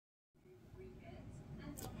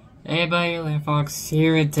Hey everybody, LandFox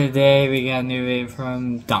here, and today we got a new video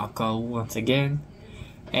from Dawko once again.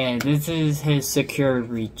 And this is his Secure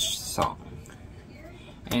Reach song.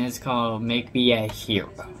 And it's called Make Me a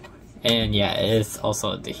Hero. And yeah, it's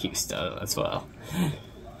also the Dheusta as well.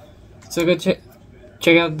 So go check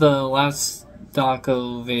out the last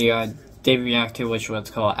Dawko video I did react to, which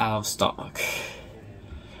was called Out of Stock.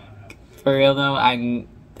 For real though,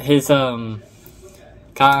 his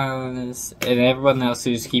Cons and everyone else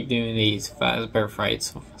who's keep doing these Fazbear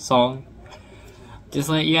Frights song. Just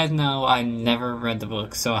let you guys know, I never read the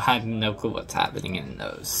book, so I have no clue what's happening in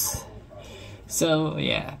those. So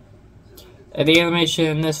yeah, and the animation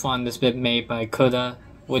in this one has been made by Koda,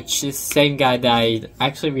 which is the same guy that I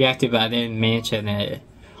actually reacted, but I didn't mention it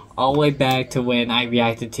all the way back to when I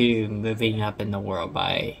reacted to Moving Up in the World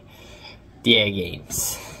by DA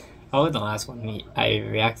Games. Oh, the last one I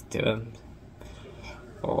reacted to him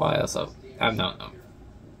for a while, so I don't know.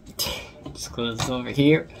 Just close this over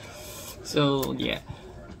here. So yeah,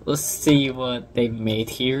 let's see what they made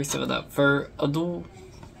here. So without further ado,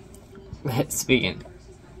 let's begin.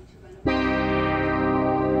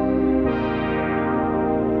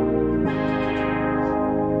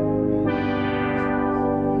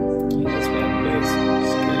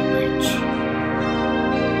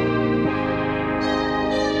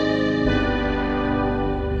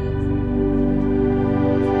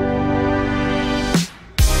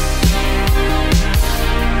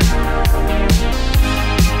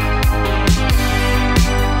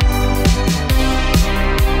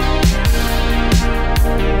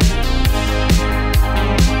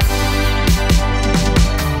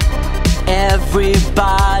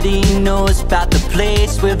 Everybody knows about the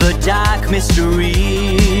place with a dark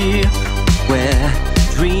mystery, where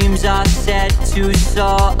dreams are set to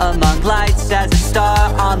soar among lights as a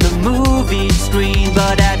star on the movie screen.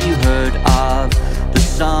 But have you heard of the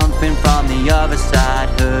something from the other side?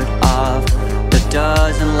 Heard of the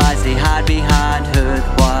dozen lies they hide behind? Heard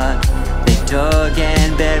what they dug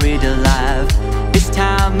and buried alive? It's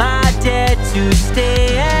time I dare to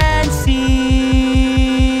stay and see.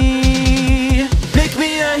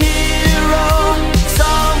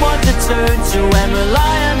 Turn to and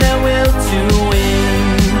rely on their will to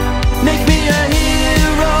win. Make me a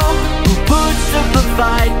hero who puts up a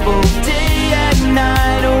fight both day and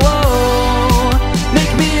night. Oh,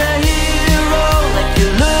 make me a hero like you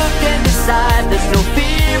look and decide. There's no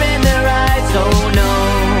fear in their eyes. Oh no,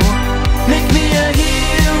 make me a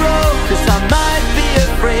hero, 'cause I might be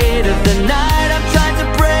afraid of the night I'm trying to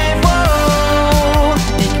brave. Whoa,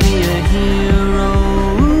 make me a hero.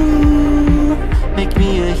 Make me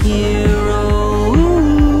a hero.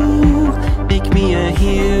 Make me a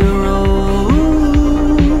hero.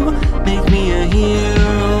 Make me a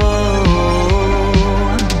hero.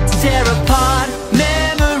 Tear apart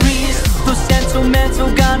memories, those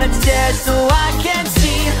sentimental gonna tear, so I can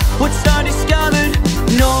see what's undiscovered.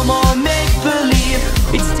 No more make-believe.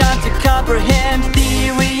 It's time to comprehend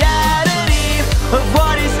the reality of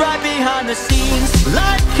what is right behind the scenes.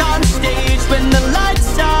 Like on stage when the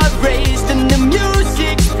lights are raised and the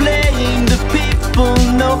music's playing, the people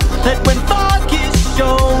know that when fog is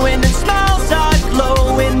showing and smiles are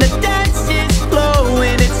glowing, the dance is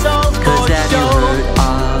flowing, it's all for show. 'Cause have you heard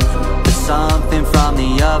of the something from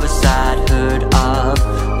the other side? Heard of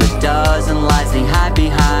the dozen lies they hide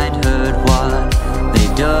behind? Heard what they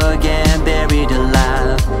dug and buried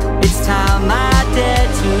alive? It's time I dare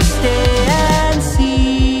to stay and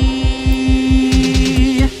see.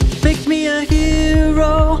 Make me a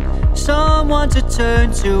hero, someone to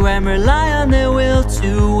turn to and rely on their will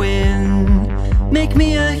to win. Make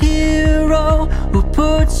me a hero who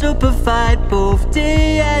puts up a fight both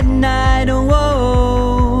day and night.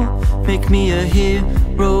 Oh, make me a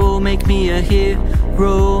hero, make me a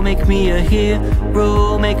hero, make me a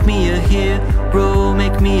hero, make me a hero,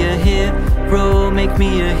 make me a hero, make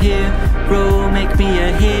me a hero, make me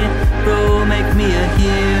a hero, make me a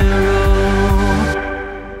hero.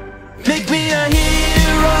 Make me a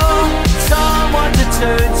hero, someone to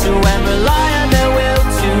turn to and rely on their will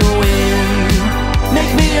to win.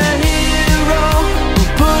 Make me a hero who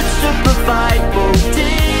puts up a fight both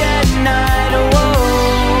day and night.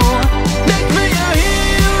 Oh, make me a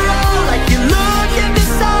hero like you look and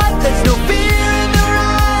decide. There's no fear in their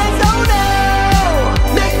eyes. Oh no,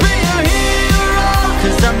 make me a hero,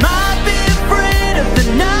 'cause I might be afraid of the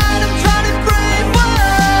night I'm trying to brave.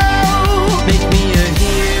 Whoa,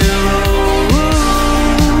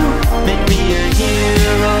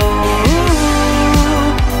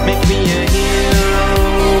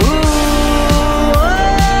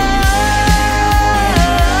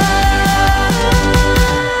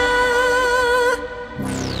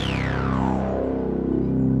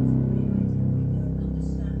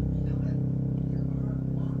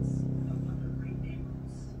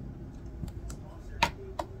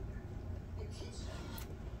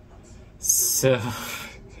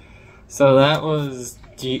 So that was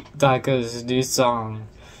Dawko's new song,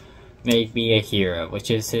 Make Me a Hero,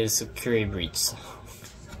 which is his career breach song.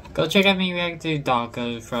 Go check out me react to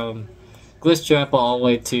Dawko from Glitch Trap all the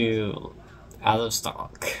way to Out of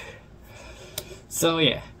Stock. So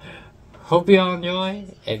yeah, hope you all enjoy,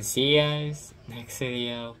 and see you guys next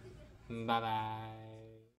video. Bye bye.